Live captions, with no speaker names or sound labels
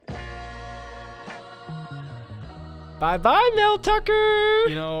Bye-bye, Mel Tucker.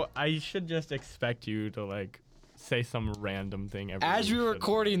 You know, I should just expect you to, say some random thing every As week. we were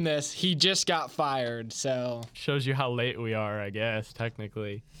recording this, he just got fired, so. Shows you how late we are, I guess,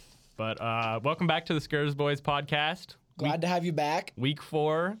 technically. But welcome back to the Skurs Boys podcast. Glad to have you back. Week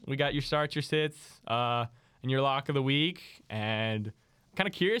 4, we got your starts, your sits, and your lock of the week. And I'm kind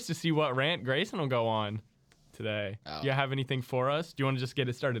of curious to see what rant Grayson will go on today. Do you have anything for us? Do you want to just get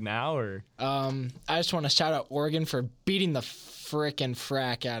it started now, or? I just want to shout out Oregon for beating the frickin'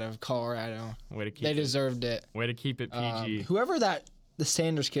 frack out of Colorado. They deserved it. Way to keep it PG. Whoever the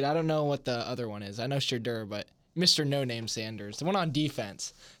Sanders kid, I don't know what the other one is. I know Shadur, but Mr. No Name Sanders, the one on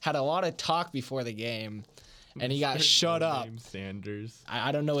defense, had a lot of talk before the game, and he got shut up. Sanders.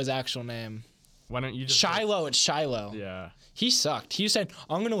 I don't know his actual name. Why don't you just Shiloh? It's Shiloh. Yeah. He sucked. He said,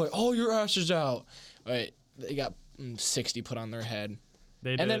 "I'm gonna let all your asses out." Wait, they got 60 put on their head.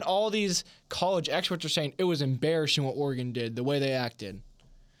 They did. And then all these college experts are saying it was embarrassing what Oregon did, the way they acted.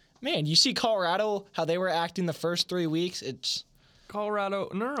 Man, you see Colorado, how they were acting the first 3 weeks? It's Colorado.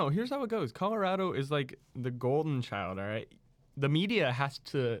 No. Here's how it goes. Colorado is like the golden child, all right? The media has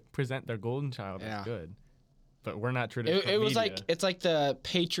to present their golden child as good. But we're not traditional It was media. it's like the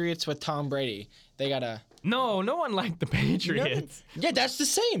Patriots with Tom Brady. They got to... No one liked the Patriots. Yeah, that's the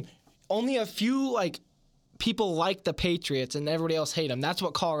same. Only a few, people like the Patriots and everybody else hate them. That's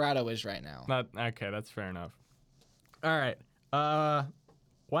what Colorado is right now. Okay, that's fair enough. All right.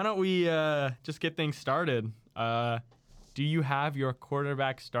 Why don't we just get things started? Do you have your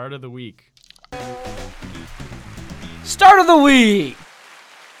quarterback start of the week? Start of the week!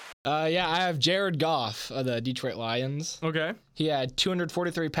 Yeah, I have Jared Goff of the Detroit Lions. Okay. He had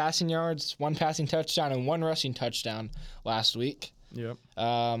 243 passing yards, 1 passing touchdown, and 1 rushing touchdown last week. Yep.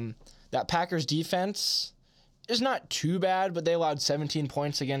 That Packers defense is not too bad, but they allowed 17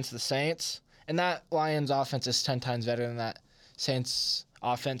 points against the Saints. And that Lions offense is 10 times better than that Saints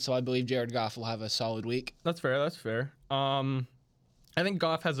offense, so I believe Jared Goff will have a solid week. That's fair. I think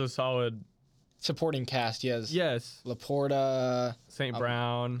Goff has a solid supporting cast. He has Laporta, St.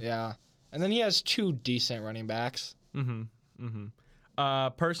 Brown. Yeah. And then he has 2 decent running backs.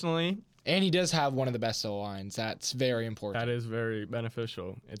 Personally, and he does have one of the best O-lines. That's very important. That is very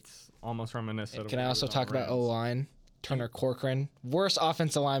beneficial. It's almost reminiscent of... Can I also talk about O-line? Turner Corcoran. Worst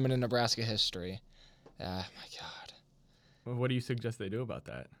offensive lineman in Nebraska history. Ah, my God. What do you suggest they do about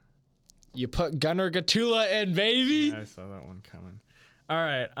that? You put Gunnar Gatula in, baby! Yeah, I saw that one coming. All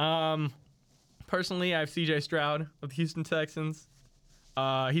right. Personally, I have C.J. Stroud of the Houston Texans.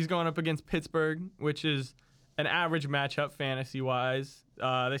 He's going up against Pittsburgh, which is an average matchup fantasy-wise.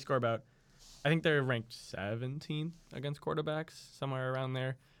 They score about... I think they're ranked 17th against quarterbacks, somewhere around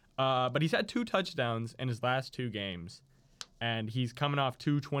there. But he's had 2 touchdowns in his last 2 games. And he's coming off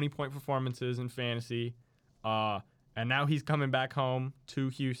 2 20-point performances in fantasy. And now he's coming back home to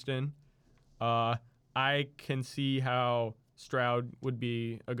Houston. I can see how Stroud would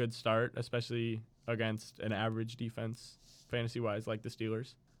be a good start, especially against an average defense, fantasy-wise, like the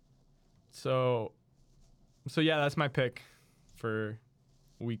Steelers. So yeah, that's my pick for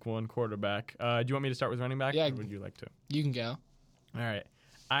Week 1 quarterback. Do you want me to start with running back? Yeah. Or would you like to? You can go. All right.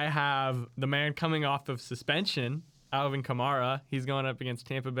 I have the man coming off of suspension, Alvin Kamara. He's going up against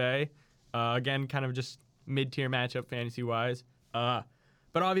Tampa Bay. Again, kind of just mid-tier matchup fantasy-wise. But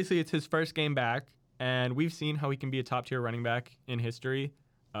obviously it's his first game back, and we've seen how he can be a top-tier running back in history.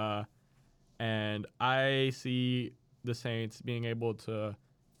 And I see the Saints being able to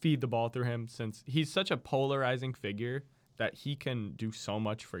feed the ball through him since he's such a polarizing figure that he can do so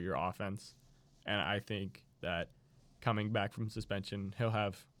much for your offense. And I think that coming back from suspension, he'll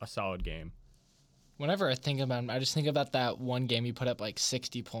have a solid game. Whenever I think about him, I just think about that one game he put up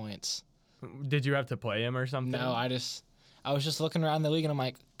 60 points. Did you have to play him or something? No, I was just looking around the league and I'm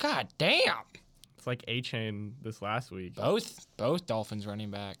like, God damn. It's like A-Chain this last week. Both Dolphins running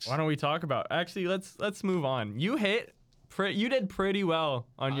backs. Why don't we talk about... Actually, let's move on. You did pretty well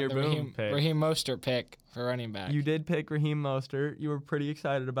on your boom pick. Raheem Mostert pick for running back. You did pick Raheem Mostert. You were pretty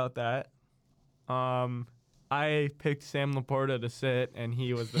excited about that. I picked Sam Laporta to sit, and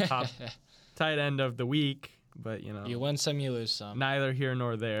he was the top tight end of the week. But, you win some, you lose some. Neither here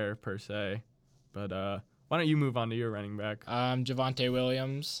nor there, per se. But why don't you move on to your running back? Javonte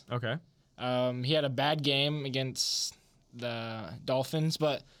Williams. Okay. He had a bad game against the Dolphins,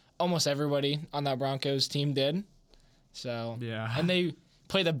 but almost everybody on that Broncos team did. So yeah. And they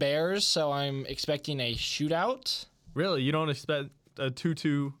play the Bears, so I'm expecting a shootout. Really? You don't expect a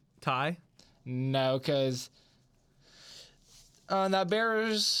 2-2 tie? No, because that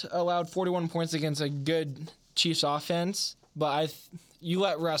Bears allowed 41 points against a good Chiefs offense, but you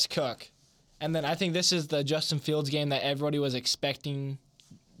let Russ cook, And then I think this is the Justin Fields game that everybody was expecting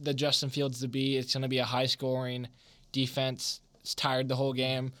the Justin Fields to be. It's going to be a high-scoring defense. It's tired the whole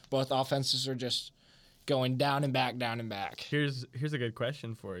game. Both offenses are just going down and back, down and back. Here's a good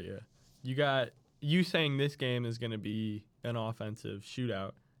question for you. You saying this game is going to be an offensive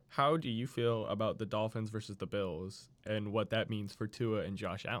shootout. How do you feel about the Dolphins versus the Bills and what that means for Tua and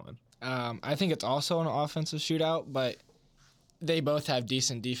Josh Allen? I think it's also an offensive shootout, but they both have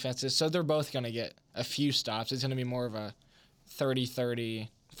decent defenses, so they're both going to get a few stops. It's going to be more of a 30-30,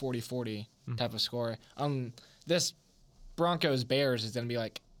 40-40 type of score. This Broncos-Bears is going to be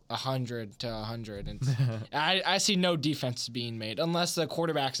like 100 to 100. And I see no defense being made unless the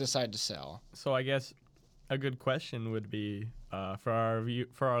quarterbacks decide to sell. So I guess a good question would be for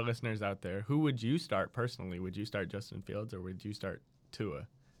our listeners out there, who would you start personally? Would you start Justin Fields or would you start Tua?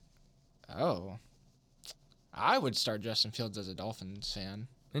 Oh, I would start Justin Fields as a Dolphins fan.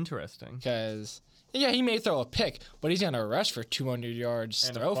 Interesting. Because, yeah, he may throw a pick, but he's going to rush for 200 yards,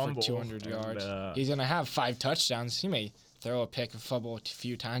 And throw a for 200 yards. And, he's going to have 5 touchdowns. He may throw a pick, a fumble a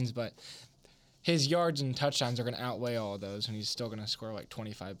few times, but his yards and touchdowns are going to outweigh all of those, and he's still going to score like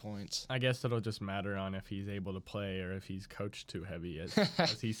 25 points. I guess it'll just matter on if he's able to play or if he's coached too heavy,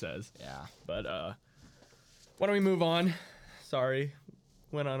 as he says. Yeah. But why don't we move on? Sorry,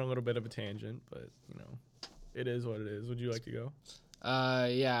 went on a little bit of a tangent, but, it is what it is. Would you like to go?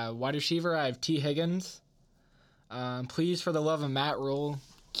 Yeah, wide receiver, I have T. Higgins. Please, for the love of Matt Rule,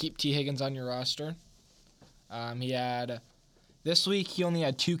 keep T. Higgins on your roster. This week, he only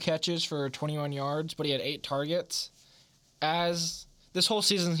had 2 catches for 21 yards, but he had 8 targets. As this whole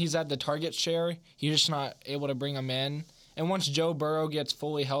season, he's had the target share. He's just not able to bring them in. And once Joe Burrow gets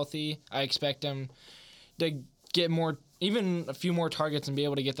fully healthy, I expect him to get even a few more targets and be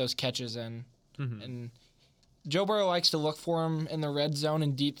able to get those catches in. Mm-hmm. And Joe Burrow likes to look for him in the red zone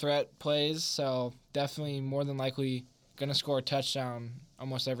and deep threat plays, so definitely more than likely going to score a touchdown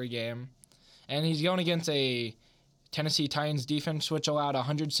almost every game. And he's going against a Tennessee Titans defense, which allowed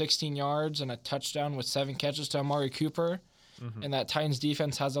 116 yards and a touchdown with 7 catches to Amari Cooper. Mm-hmm. And that Titans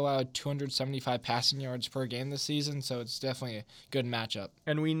defense has allowed 275 passing yards per game this season, so it's definitely a good matchup.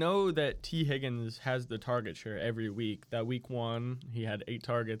 And we know that T. Higgins has the target share every week. That week 1, he had 8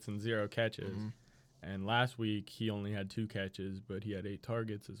 targets and 0 catches. Mm-hmm. And last week, he only had 2 catches, but he had 8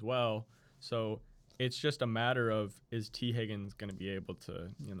 targets as well. So it's just a matter of, is T. Higgins going to be able to,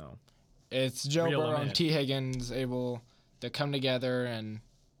 It's Joe Burrow and T. Higgins able to come together and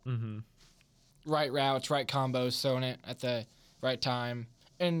right routes, right combos, throwing it at the right time.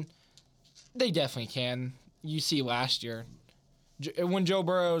 And they definitely can. You see last year. When Joe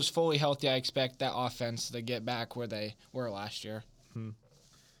Burrow is fully healthy, I expect that offense to get back where they were last year.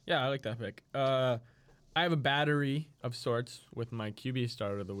 Yeah, I like that pick. I have a battery of sorts with my QB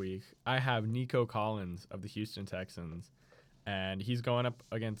start of the week. I have Nico Collins of the Houston Texans, and he's going up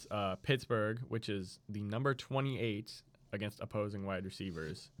against Pittsburgh, which is the number 28 against opposing wide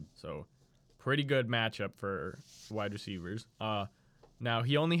receivers. So pretty good matchup for wide receivers. Now,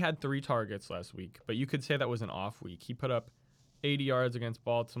 he only had 3 targets last week, but you could say that was an off week. He put up 80 yards against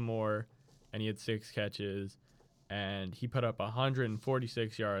Baltimore, and he had 6 catches. And he put up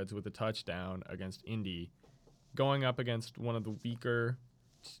 146 yards with a touchdown against Indy, going up against one of the weaker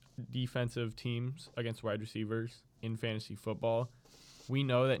defensive teams against wide receivers in fantasy football. We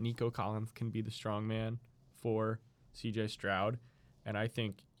know that Nico Collins can be the strong man for C.J. Stroud, and I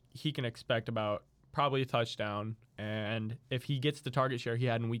think he can expect about probably a touchdown. And if he gets the target share he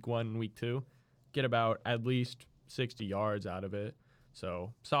had in week 1 and week 2, get about at least 60 yards out of it.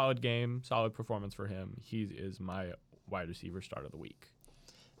 So, solid game, solid performance for him. He is my wide receiver start of the week.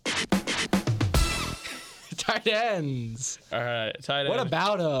 Tight ends. All right, tight ends. What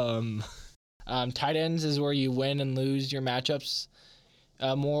about them? Tight ends is where you win and lose your matchups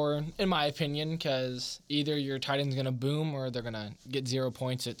more, in my opinion, because either your tight end's going to boom or they're going to get 0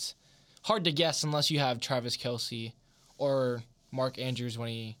 points. It's hard to guess unless you have Travis Kelce or Mark Andrews when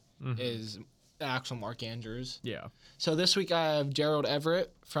he is actual Mark Andrews. Yeah. So this week I have Gerald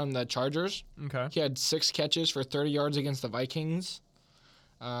Everett from the Chargers. Okay. He had 6 catches for 30 yards against the Vikings.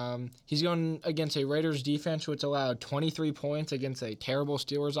 He's going against a Raiders defense which allowed 23 points against a terrible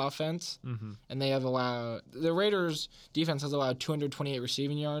Steelers offense. Mm-hmm. And the Raiders defense has allowed 228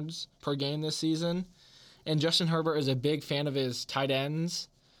 receiving yards per game this season. And Justin Herbert is a big fan of his tight ends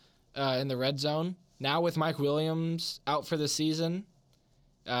in the red zone. Now with Mike Williams out for the season,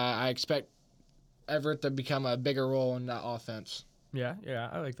 I expect Everett to become a bigger role in that offense. Yeah,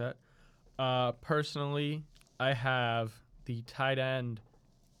 I like that. Personally, I have the tight end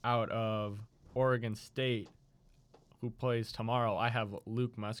out of Oregon State who plays tomorrow. I have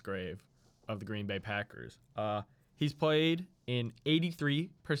Luke Musgrave of the Green Bay Packers. He's played in 83%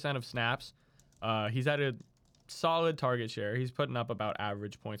 of snaps. He's had a solid target share. He's putting up about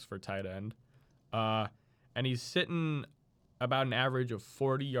average points for tight end. And he's sitting about an average of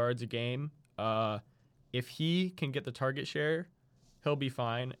 40 yards a game. If he can get the target share, he'll be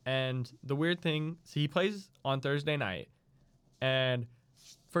fine. And the weird thing, he plays on Thursday night. And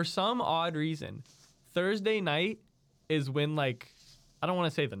for some odd reason, Thursday night is when, like, I don't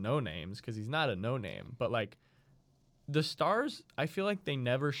want to say the no-names because he's not a no-name, but, like, the stars, I feel like they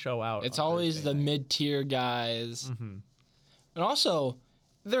never show out. It's always Thursday the night. mid-tier guys. Mm-hmm. And also,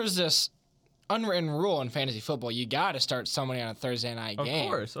 there's this unwritten rule in fantasy football. You got to start somebody on a Thursday night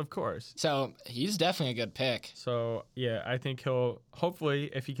game. Of course. So he's definitely a good pick. So, yeah, I think he'll, hopefully,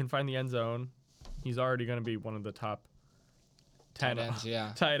 if he can find the end zone, he's already going to be one of the top 10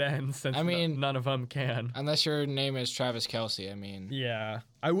 tight ends since none of them can. Unless your name is Travis Kelce, I mean. Yeah.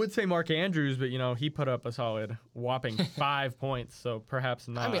 I would say Mark Andrews, but, he put up a solid whopping 5 points, so perhaps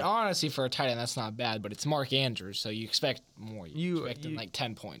not. I mean, honestly, for a tight end, that's not bad, but it's Mark Andrews, so you expect more. You expect him like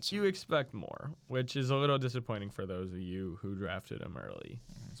 10 points. You expect more, which is a little disappointing for those of you who drafted him early,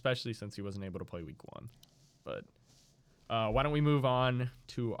 especially since he wasn't able to play week 1. But why don't we move on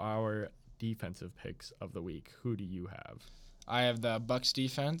to our defensive picks of the week? Who do you have? I have the Bucs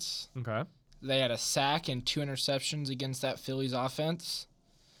defense. Okay. They had a sack and 2 interceptions against that Phillies offense.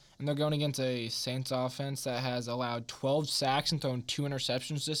 And they're going against a Saints offense that has allowed 12 sacks and thrown 2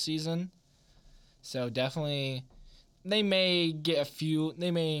 interceptions this season. So definitely, they may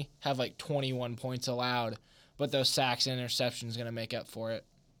have like 21 points allowed, but those sacks and interceptions going to make up for it.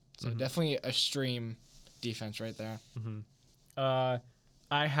 So definitely a stream defense right there. Mm-hmm.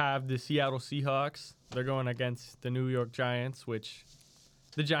 I have the Seattle Seahawks. They're going against the New York Giants, which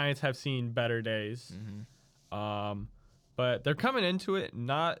the Giants have seen better days. Mm-hmm. But they're coming into it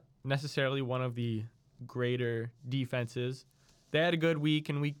not necessarily one of the greater defenses. They had a good week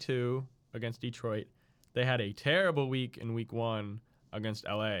in week 2 against Detroit. They had a terrible week in week 1 against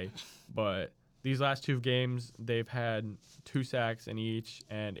LA. But these last 2 games, they've had 2 sacks in each.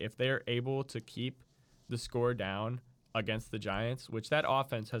 And if they're able to keep the score down against the Giants, which that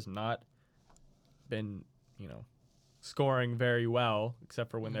offense has not been, scoring very well, except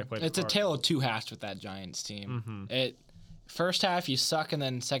for when they played. It's a tale of 2 halves with that Giants team. Mm-hmm. First half you suck, and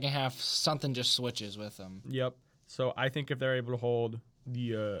then second half something just switches with them. Yep. So I think if they're able to hold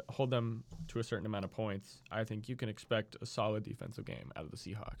them to a certain amount of points, I think you can expect a solid defensive game out of the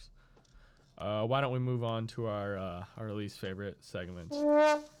Seahawks. Why don't we move on to our least favorite segment?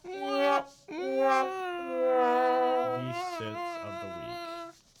 The sits of the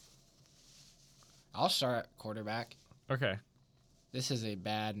week. I'll start at quarterback. Okay. This is a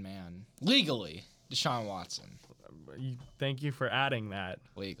bad man. Legally, Deshaun Watson. Thank you for adding that.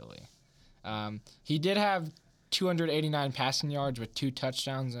 Legally. He did have 289 passing yards with 2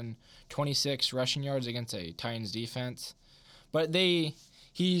 touchdowns and 26 rushing yards against a Titans defense. But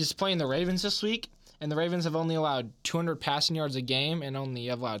he's playing the Ravens this week, and the Ravens have only allowed 200 passing yards a game and only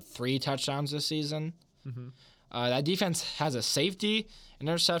have allowed 3 touchdowns this season. Mm-hmm. That defense has a safety, an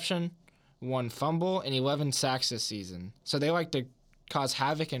interception, 1 fumble, and 11 sacks this season. So they like to cause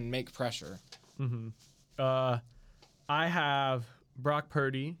havoc and make pressure. Mm-hmm. I have Brock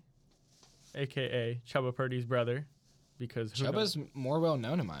Purdy, a.k.a. Chubba Purdy's brother, because Chubba's more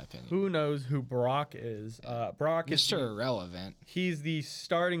well-known in my opinion. Who knows who Brock is? Brock is Mr. Irrelevant. He's the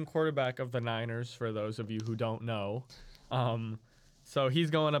starting quarterback of the Niners, for those of you who don't know. So he's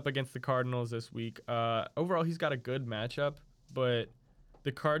going up against the Cardinals this week. Overall, he's got a good matchup, but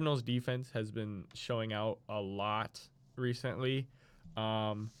the Cardinals' defense has been showing out a lot recently.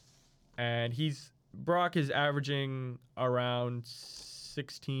 And Brock is averaging around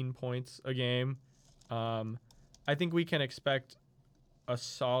 16 points a game. I think we can expect a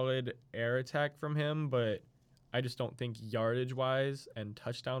solid air attack from him, but I just don't think yardage-wise and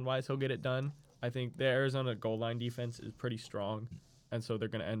touchdown-wise he'll get it done. I think the Arizona goal line defense is pretty strong, and so they're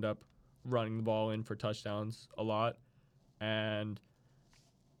going to end up running the ball in for touchdowns a lot. And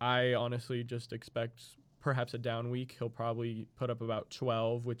I honestly just expect perhaps a down week. He'll probably put up about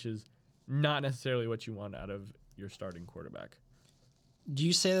 12, which is not necessarily what you want out of your starting quarterback. Do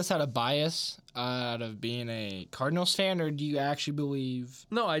you say this out of bias, out of being a Cardinals fan, or do you actually believe?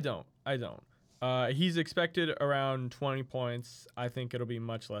 No, I don't. He's expected around 20 points. I think it'll be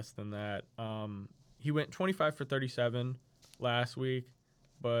much less than that. He went 25 for 37 last week,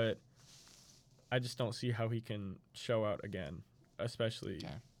 but I just don't see how he can show out again, especially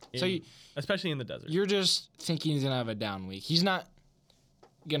especially in the desert. You're just thinking he's going to have a down week. He's not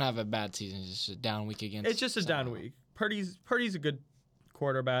going to have a bad season. It's just a down week against. It's just a down week. Purdy's a good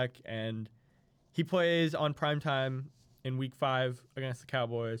quarterback, and he plays on primetime in Week 5 against the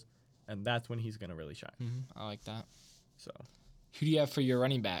Cowboys, and that's when he's going to really shine. I like that. So, who do you have for your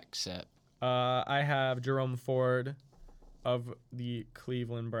running back set? I have Jerome Ford of the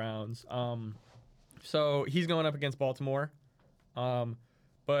Cleveland Browns. So he's going up against Baltimore.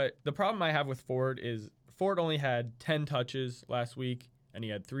 But the problem I have with Ford is Ford only had 10 touches last week, and he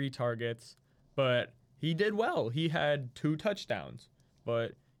had 3 targets. But he did well. He had 2 touchdowns.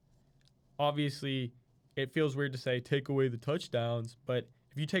 But obviously, it feels weird to say take away the touchdowns. But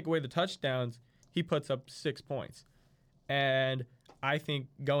if you take away the touchdowns, he puts up 6 points. And I think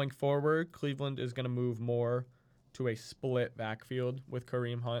going forward, Cleveland is going to move more to a split backfield with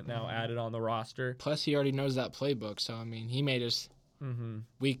Kareem Hunt now added on the roster. Plus, he already knows that playbook. So, I mean, he may just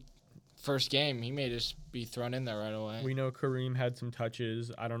first game, he may just be thrown in there right away. We know Kareem had some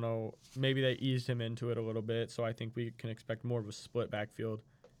touches. I don't know. Maybe they eased him into it a little bit. So I think we can expect more of a split backfield.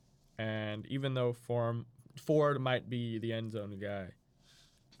 And even though Ford might be the end zone guy,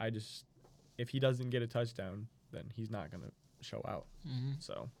 if he doesn't get a touchdown, then he's not going to show out.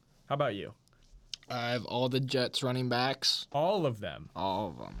 So, how about you? I have all the Jets running backs. All of them? All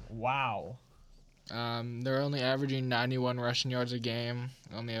of them. Wow. They're only averaging 91 rushing yards a game.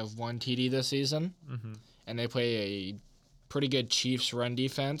 They only have 1 TD this season. And they play a pretty good Chiefs run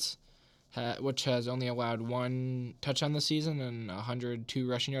defense, which has only allowed 1 touchdown this season and 102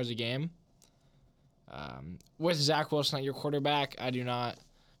 rushing yards a game. With Zach Wilson at your quarterback, I do not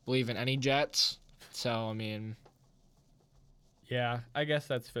believe in any Jets. So, I mean... Yeah, I guess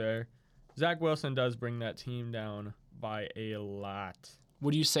that's fair. Zach Wilson does bring that team down by a lot.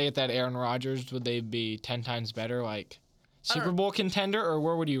 Would you say that Aaron Rodgers, would they be 10 times better, like Super Bowl contender, or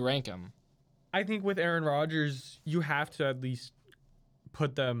where would you rank them? I think with Aaron Rodgers, you have to at least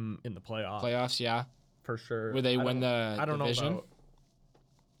put them in the playoffs. Playoffs, yeah. For sure. Would they win the division?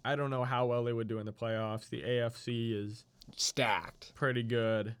 I don't know how well they would do in the playoffs. The AFC is stacked. Pretty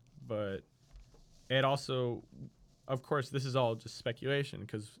good, but it also... Of course, this is all just speculation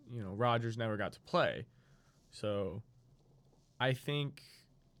because, Rodgers never got to play. So I think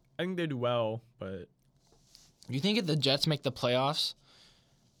they do well, but... Do you think if the Jets make the playoffs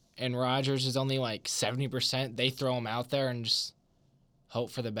and Rodgers is only like 70%, they throw him out there and just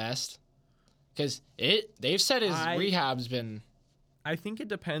hope for the best? Because they've said his rehab's been... I think it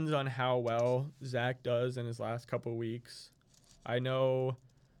depends on how well Zach does in his last couple weeks. I know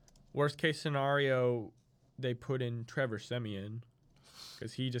worst case scenario... They put in Trevor Siemian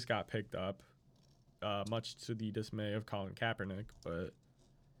because he just got picked up, much to the dismay of Colin Kaepernick. But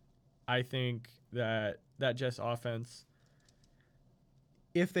I think that Jets offense,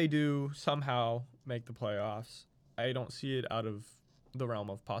 if they do somehow make the playoffs, I don't see it out of the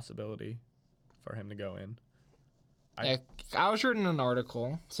realm of possibility for him to go in. I was reading an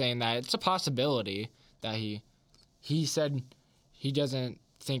article saying that it's a possibility that he said he doesn't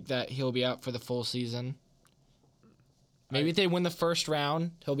think that he'll be out for the full season. Maybe if they win the first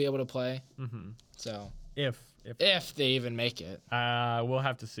round, he'll be able to play. So if they even make it, we'll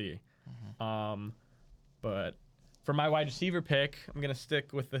have to see. But for my wide receiver pick, I'm gonna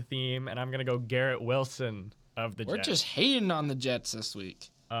stick with the theme, and I'm gonna go Garrett Wilson of the Jets. We're just hating on the Jets this week.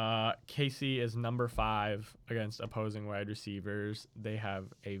 Casey is number 5 against opposing wide receivers. They have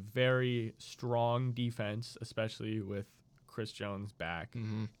a very strong defense, especially with Chris Jones back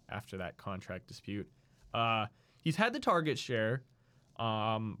after that contract dispute. He's had the target share,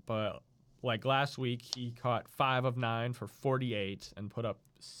 but like last week, he caught 5 of 9 for 48 and put up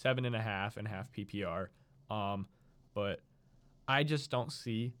 7.5 in half PPR. But I just don't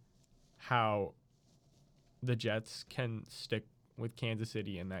see how the Jets can stick with Kansas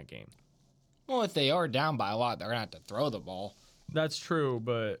City in that game. Well, if they are down by a lot, they're going to have to throw the ball. That's true,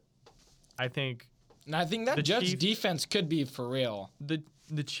 but I think... And I think that Jets defense could be for real.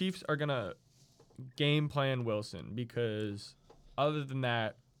 The Chiefs are going to game plan Wilson because other than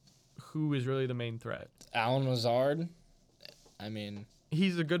that, who is really the main threat? Allen Lazard. I mean...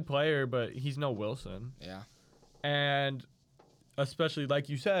 He's a good player, but he's no Wilson. Yeah. And especially, like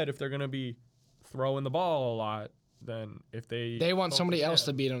you said, if they're going to be throwing the ball a lot, then if they want somebody else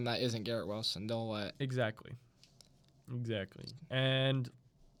to beat him that isn't Garrett Wilson, they'll let... Exactly. And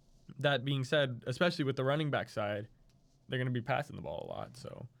that being said, especially with the running back side, they're going to be passing the ball a lot.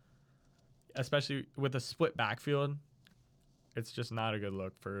 So, especially with a split backfield, it's just not a good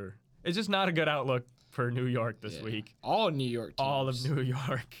look for... It's just not a good outlook for New York this week. All New York teams. All of New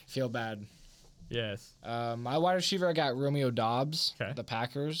York. Feel bad. Yes. My wide receiver, I got Romeo Doubs, the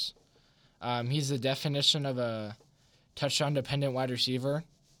Packers. He's the definition of a touchdown-dependent wide receiver.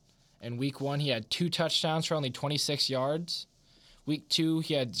 In week 1, he had 2 touchdowns for only 26 yards, Week 2,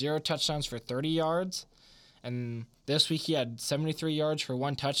 he had 0 touchdowns for 30 yards. And this week, he had 73 yards for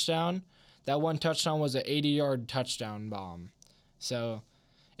 1 touchdown. That 1 touchdown was an 80-yard touchdown bomb. So,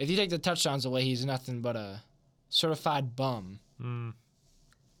 if you take the touchdowns away, he's nothing but a certified bum.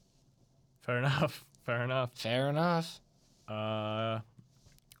 Fair enough. Fair enough.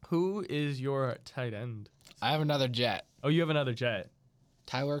 Who is your tight end? I have another Jet. Oh, you have another Jet.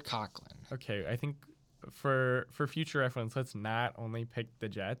 Tyler Conklin. Okay, I think for future reference, let's not only pick the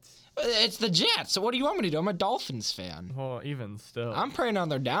Jets. It's the Jets. So what do you want me to do? I'm a Dolphins fan. Well, even still. I'm praying on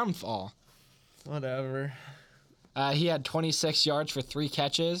their downfall. Whatever. He had 26 yards for 3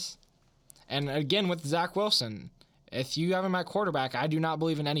 catches. And again, with Zach Wilson, if you have him at quarterback, I do not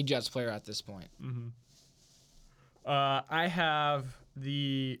believe in any Jets player at this point. I have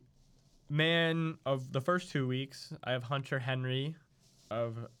the man of the first 2 weeks. I have Hunter Henry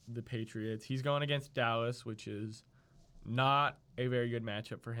of the Patriots. He's going against Dallas, which is not a very good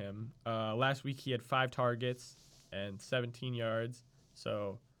matchup for him. Last week he had 5 targets and 17 yards,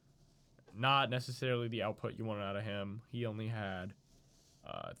 so not necessarily the output you want out of him. He only had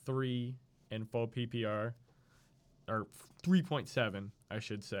 3 in full PPR, or 3.7, I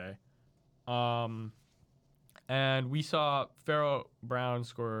should say. And we saw Pharaoh Brown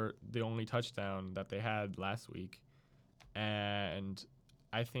score the only touchdown that they had last week. And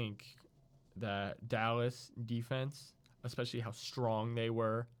I think that Dallas defense, especially how strong they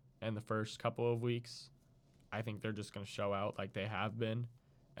were in the first couple of weeks, I think they're just going to show out like they have been.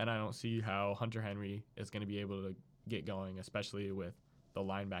 And I don't see how Hunter Henry is going to be able to get going, especially with the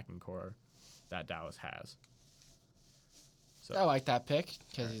linebacking core that Dallas has. So I like that pick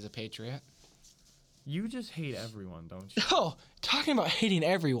because he's a Patriot. You just hate everyone, don't you? Oh, talking about hating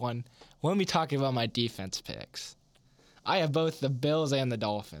everyone, let me talk about my defense picks. I have both the Bills and the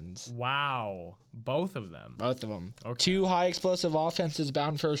Dolphins. Wow. Both of them. Both of them. Okay. 2 high explosive offenses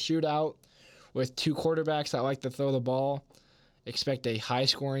bound for a shootout with 2 quarterbacks that like to throw the ball. Expect a high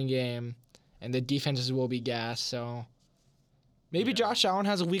scoring game, and the defenses will be gassed. So maybe Josh Allen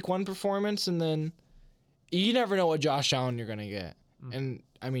has a week 1 performance, and then you never know what Josh Allen you're going to get. And,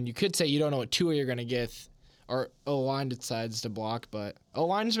 I mean, you could say you don't know what Tua you're going to get, or O-line decides to block, but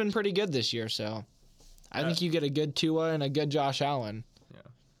O-line's been pretty good this year, so I think you get a good Tua and a good Josh Allen.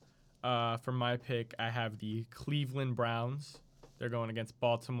 Yeah. For my pick, I have the Cleveland Browns. They're going against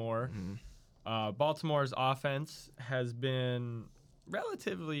Baltimore. Baltimore's offense has been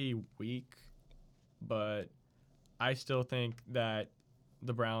relatively weak, but I still think that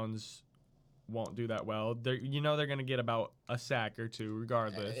the Browns won't do that well. They're going to get about a sack or 2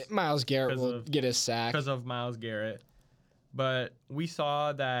 regardless. Myles Garrett will get his sack. Because of Myles Garrett. But we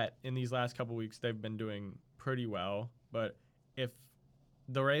saw that in these last couple weeks they've been doing pretty well. But if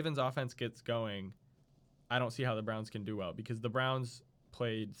the Ravens offense gets going, I don't see how the Browns can do well, because the Browns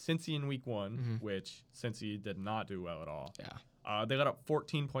played Cincy in week 1, which Cincy did not do well at all. Yeah. They got up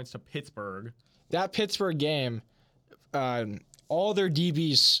 14 points to Pittsburgh. That Pittsburgh game, all their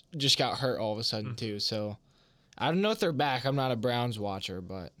DBs just got hurt all of a sudden too. So I don't know if they're back. I'm not a Browns watcher,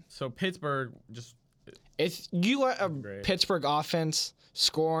 but so Pittsburgh just, if you let a Pittsburgh offense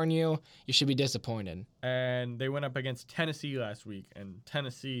score on you, you should be disappointed. And they went up against Tennessee last week, and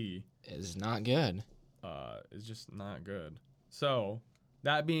Tennessee is not good. Is just not good. So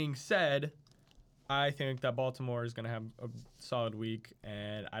that being said, I think that Baltimore is going to have a solid week,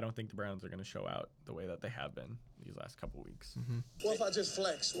 and I don't think the Browns are going to show out the way that they have been these last couple weeks. What if I just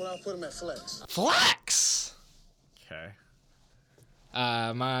flex? What if I put him at flex? Flex! Okay.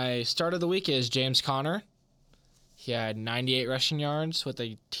 My start of the week is James Conner. He had 98 rushing yards with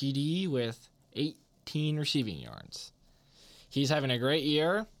a TD with 18 receiving yards. He's having a great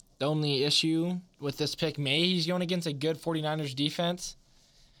year. The only issue with this pick, he's going against a good 49ers defense.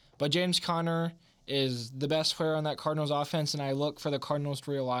 But James Conner is the best player on that Cardinals offense, and I look for the Cardinals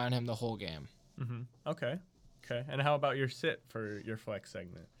to rely on him the whole game. Okay. And how about your sit for your flex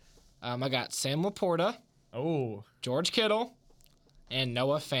segment? I got Sam Laporta, George Kittle, and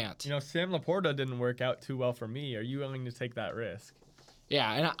Noah Fant. Sam Laporta didn't work out too well for me. Are you willing to take that risk?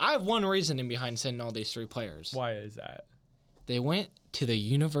 Yeah, and I have one reasoning behind sending all these 3 players. Why is that? They went to the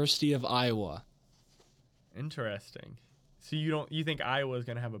University of Iowa. Interesting. So you think Iowa's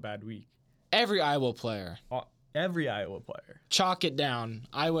going to have a bad week? Every Iowa player. Every Iowa player. Chalk it down.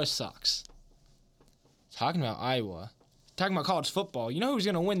 Iowa sucks. Talking about Iowa. Talking about college football. You know who's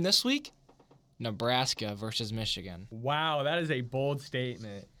going to win this week? Nebraska versus Michigan. Wow, that is a bold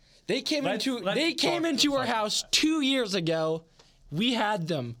statement. They came into our house 2 years ago. We had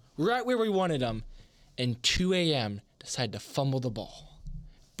them right where we wanted them. And 2 a.m. decided to fumble the ball.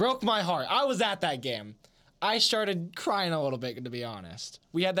 Broke my heart. I was at that game. I started crying a little bit, to be honest.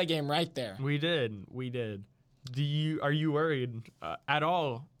 We had that game right there. We did. Are you worried at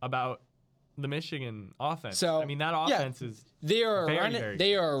all about the Michigan offense? So, I mean, that offense is They are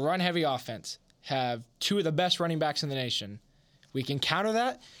very a run-heavy offense. Have two of the best running backs in the nation. We can counter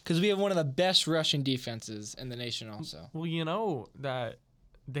that because we have one of the best rushing defenses in the nation also. Well, you know that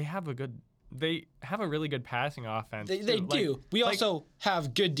they have a really good passing offense. They do. We also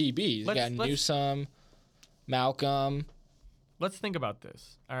have good DBs. We got Newsome, Malcolm. Let's think about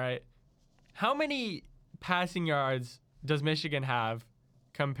this. All right. How many passing yards does Michigan have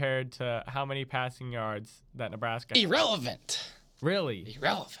compared to how many passing yards that Nebraska has? Irrelevant. Really?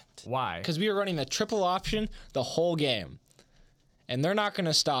 Irrelevant. Why? Because we were running the triple option the whole game. And they're not going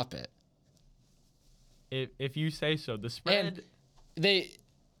to stop it. If you say so. The spread... And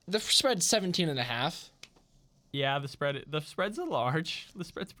the spread's 17.5. Yeah, the spread's large. The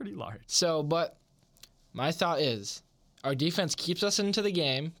spread's pretty large. So, but my thought is, our defense keeps us in the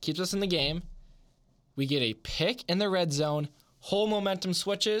game. We get a pick in the red zone. Whole momentum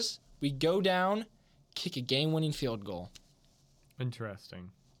switches. We go down, kick a game-winning field goal.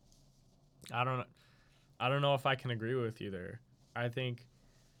 Interesting. I don't know if I can agree with you there. I think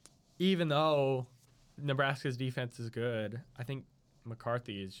even though Nebraska's defense is good, I think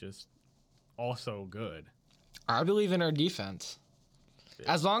McCarthy is just also good. I believe in our defense.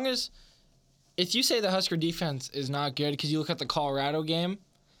 As long as, if you say the Husker defense is not good because you look at the Colorado game,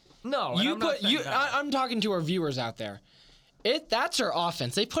 no, I'm talking to our viewers out there. That's our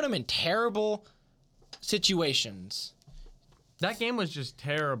offense. They put them in terrible situations. That game was just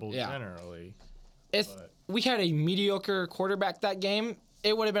terrible generally. If we had a mediocre quarterback that game,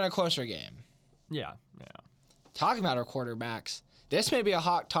 it would have been a closer game. Yeah. Talking about our quarterbacks, this may be a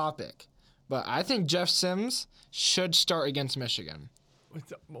hot topic, but I think Jeff Sims should start against Michigan.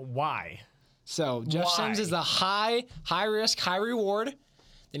 Why? So Jeff Sims is the high risk, high reward.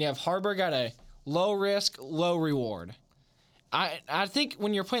 Then you have Harburg at a low risk, low reward. I think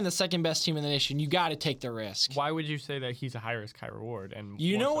when you're playing the second best team in the nation, you got to take the risk. Why would you say that he's a high risk, high reward? And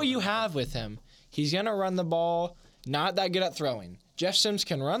you know what you have with him. He's going to run the ball, not that good at throwing. Jeff Sims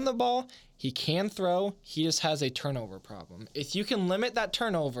can run the ball. He can throw. He just has a turnover problem. If you can limit that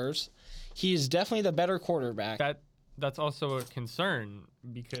turnovers, he is definitely the better quarterback. That's also a concern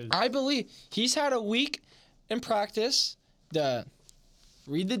because I believe he's had a week in practice to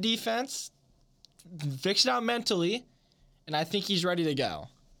read the defense, fix it out mentally, and I think he's ready to go.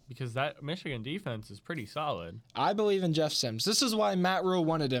 Because that Michigan defense is pretty solid. I believe in Jeff Sims. This is why Matt Rule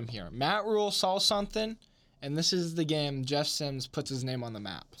wanted him here. Matt Rule saw something, and this is the game Jeff Sims puts his name on the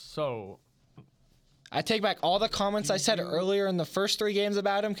map. So, I take back all the comments I said earlier in the first 3 games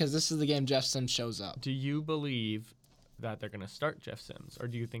about him because this is the game Jeff Sims shows up. Do you believe that they're going to start Jeff Sims, or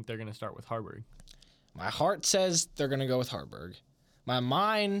do you think they're going to start with Harburg? My heart says they're going to go with Harburg. My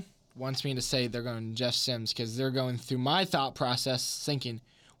mind wants me to say they're going Jeff Sims because they're going through my thought process thinking,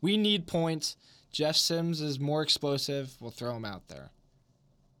 we need points. Jeff Sims is more explosive. We'll throw him out there.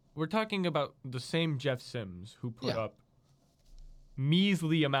 We're talking about the same Jeff Sims who put up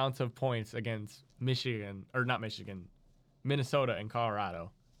measly amounts of points against Minnesota and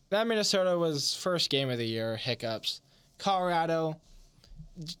Colorado. That Minnesota was first game of the year, hiccups. Colorado,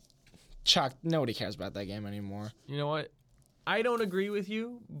 nobody cares about that game anymore. You know what? I don't agree with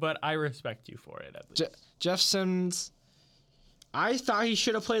you, but I respect you for it at least. Jeff Sims, I thought he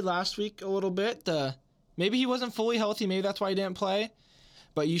should have played last week a little bit. Maybe he wasn't fully healthy. Maybe that's why he didn't play.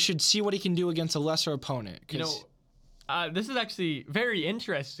 But you should see what he can do against a lesser opponent. You know, this is actually very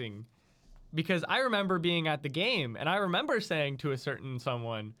interesting because I remember being at the game, and I remember saying to a certain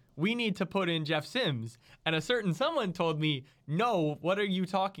someone, we need to put in Jeff Sims. And a certain someone told me, no, what are you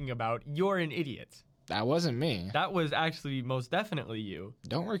talking about? You're an idiot. That wasn't me. That was actually most definitely you.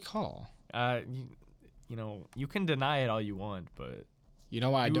 Don't recall. You know, you can deny it all you want, but... You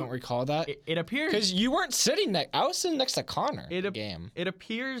know why I don't recall that? It appears... Because you weren't sitting next... I was sitting next to Connor in the game. It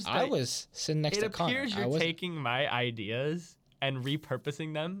appears that... I was sitting next to Connor. It appears you're taking my ideas and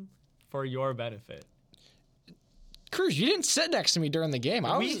repurposing them for your benefit. Cruz, you didn't sit next to me during the game.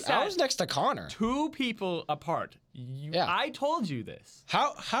 I was next to Connor. 2 people apart. I told you this.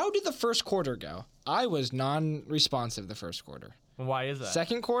 How did the first quarter go? I was non-responsive the first quarter. Why is that?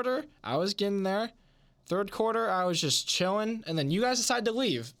 Second quarter, I was getting there. Third quarter, I was just chilling. And then you guys decided to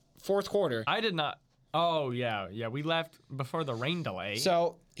leave. Fourth quarter. I did not. Oh, yeah. We left before the rain delay.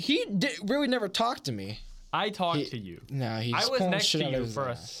 So he really never talked to me. I talked to you. No, I was next to you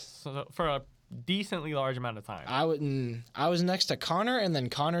for a decently large amount of time. I was next to Connor and then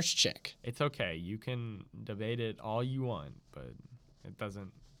Connor's chick. It's okay. You can debate it all you want, but it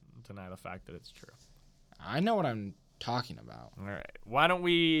doesn't deny the fact that it's true. I know what I'm talking about. All right. Why don't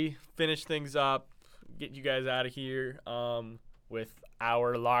we finish things up, get you guys out of here with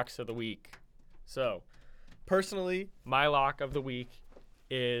our locks of the week. So, personally, my lock of the week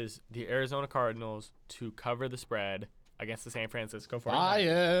is the Arizona Cardinals to cover the spread against the San Francisco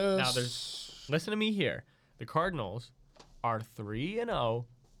 49ers. Now, listen to me here. The Cardinals are 3-0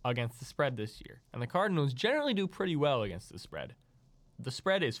 against the spread this year, and the Cardinals generally do pretty well against the spread. The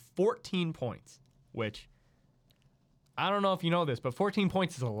spread is 14 points, which I don't know if you know this, but 14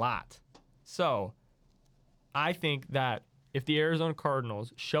 points is a lot. So, I think that if the Arizona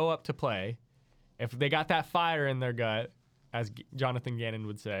Cardinals show up to play, if they got that fire in their gut, as Jonathan Gannon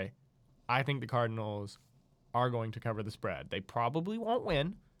would say, I think the Cardinals are going to cover the spread. They probably won't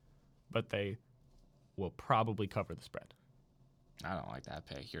win, but they will probably cover the spread. I don't like that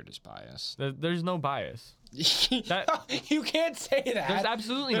pick. You're just biased. There's no bias. You can't say that. There's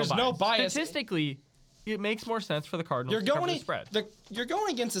absolutely no bias. Statistically, it makes more sense for the Cardinals to cover the spread. You're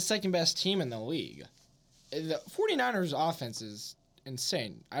going against the second best team in the league. The 49ers offense is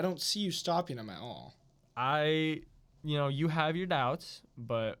insane. I don't see you stopping them at all. You have your doubts,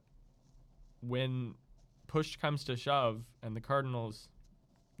 but when push comes to shove and the Cardinals,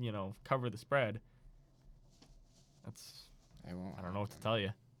 cover the spread, I don't know what to tell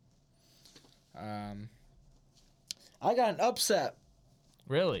you. I got an upset.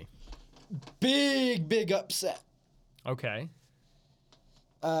 Really? Big upset. Okay.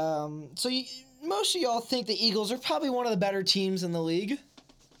 Most of y'all think the Eagles are probably one of the better teams in the league.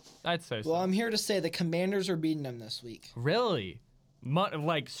 I'd say so. Well, I'm here to say the Commanders are beating them this week. Really?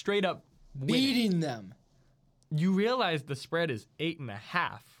 Like straight up beating them. You realize the spread is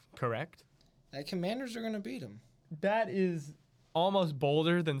 8.5, correct? The Commanders are going to beat them. That is almost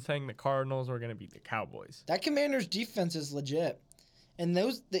bolder than saying the Cardinals are going to beat the Cowboys. That Commanders defense is legit. And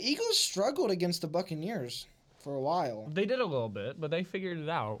the Eagles struggled against the Buccaneers for a while. They did a little bit, but they figured it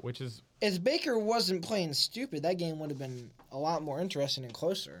out, which is... If Baker wasn't playing stupid, that game would have been a lot more interesting and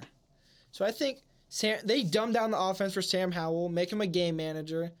closer. So I think they dumb down the offense for Sam Howell, make him a game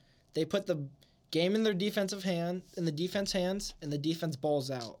manager. They put the game in their defensive hand, in the defense hands, and the defense balls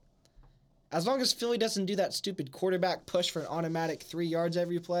out. As long as Philly doesn't do that stupid quarterback push for an automatic 3 yards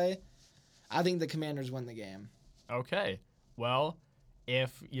every play, I think the Commanders win the game. Okay. Well,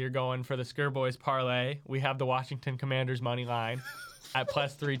 if you're going for the Skirboys parlay, we have the Washington Commanders money line at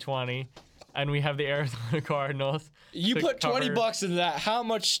plus 320, and we have the Arizona Cardinals. You put $20 into that. How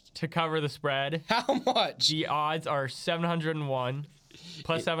much? To cover the spread. How much? The odds are 701,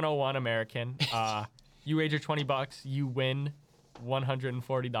 plus 701 American. You wager $20, you win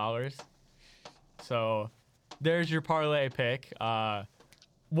 $140. So there's your parlay pick.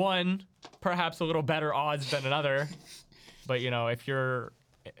 One, perhaps a little better odds than another. But, if you're,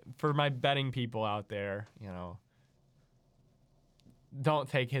 for my betting people out there, don't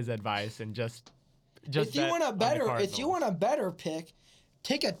take his advice and just if you want a better pick,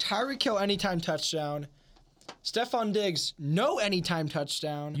 take a Tyreek Hill anytime touchdown. Stephon Diggs, no anytime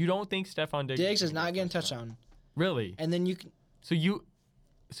touchdown. You don't think Stephon Diggs is not getting a touchdown. Really? And then you can... So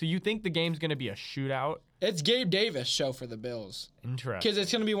you think the game's going to be a shootout? It's Gabe Davis show for the Bills. Interesting. Because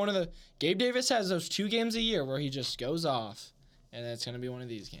it's going to be one of the... Gabe Davis has those 2 games a year where he just goes off. And it's going to be one of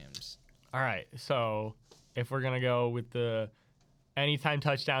these games. All right. So if we're going to go with the anytime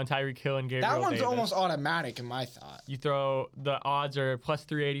touchdown, Tyreek Hill and Gabriel Davis. That one's almost automatic in my thought. You throw... The odds are plus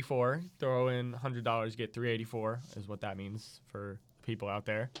 384. Throw in $100, get 384 is what that means for people out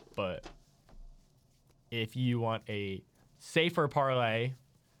there. But if you want a safer parlay...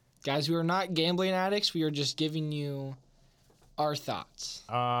 Guys, we are not gambling addicts. We are just giving you our thoughts.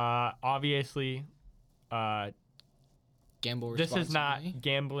 Obviously, gamble responsibly. This is not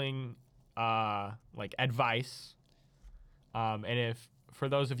gambling, advice. And if for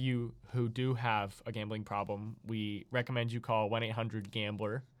those of you who do have a gambling problem, we recommend you call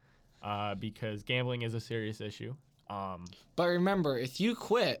 1-800-GAMBLER, because gambling is a serious issue. But remember, if you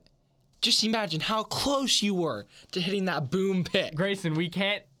quit, just imagine how close you were to hitting that boom pick. Grayson, we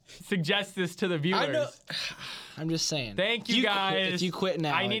can't suggest this to the viewers. I know. I'm just saying. Thank you guys. If you quit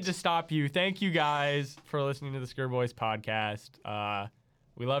now, I need to stop you. Thank you guys for listening to the Skirboys podcast.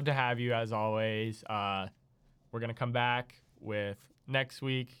 We love to have you as always. We're gonna come back with next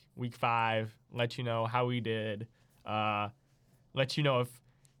week, week 5. Let you know how we did. Let you know if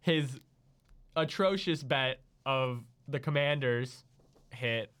his atrocious bet of the Commanders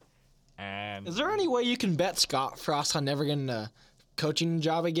hit. And is there any way you can bet Scott Frost on never getting a coaching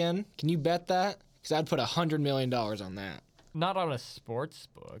job again? Can you bet that? Because I'd put $100 million on that. Not on a sports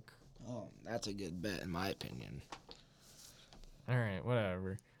book. Oh, that's a good bet in my opinion. All right,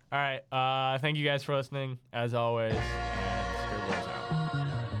 whatever. All right. Thank you guys for listening, as always. And Scribbles out.